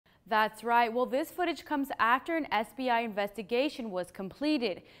That's right. Well, this footage comes after an SBI investigation was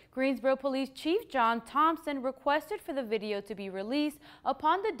completed. Greensboro Police Chief John Thompson requested for the video to be released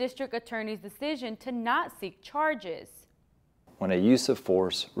upon the district attorney's decision to not seek charges. When a use of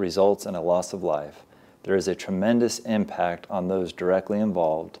force results in a loss of life, there is a tremendous impact on those directly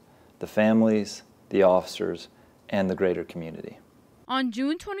involved, the families, the officers, and the greater community. On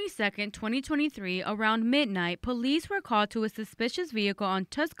June 22, 2023, around midnight, police were called to a suspicious vehicle on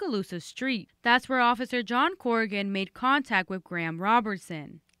Tuscaloosa Street. That's where Officer John Corrigan made contact with Graham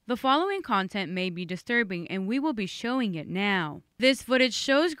Roberson. The following content may be disturbing, and we will be showing it now. This footage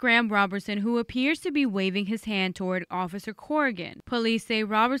shows Graham Roberson, who appears to be waving his hand toward Officer Corrigan. Police say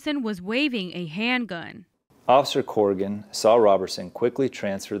Roberson was waving a handgun. Officer Corrigan saw Roberson quickly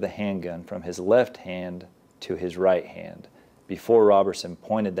transfer the handgun from his left hand to his right hand before Roberson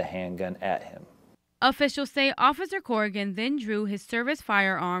pointed the handgun at him. Officials say Officer Corrigan then drew his service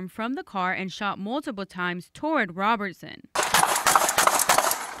firearm from the car and shot multiple times toward Roberson.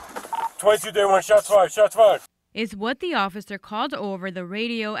 22-1, shots fired, shots fired. Is what the officer called over the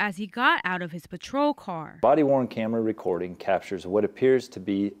radio as he got out of his patrol car. Body-worn camera recording captures what appears to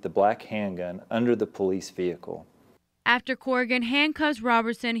be the black handgun under the police vehicle. After Corrigan handcuffs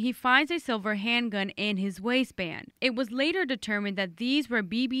Roberson, he finds a silver handgun in his waistband. It was later determined that these were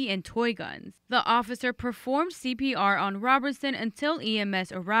BB and toy guns. The officer performed CPR on Roberson until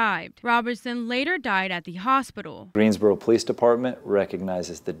EMS arrived. Roberson later died at the hospital. Greensboro Police Department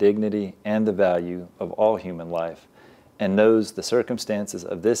recognizes the dignity and the value of all human life and knows the circumstances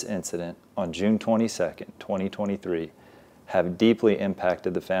of this incident on June 22, 2023 have deeply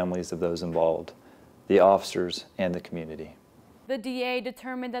impacted the families of those involved, the officers, and the community. The DA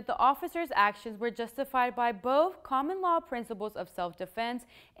determined that the officers' actions were justified by both common law principles of self-defense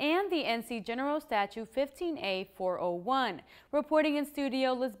and the NC General Statute 15A 401. Reporting in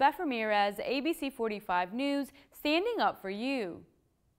studio, Lisbeth Ramirez, ABC 45 News, standing up for you.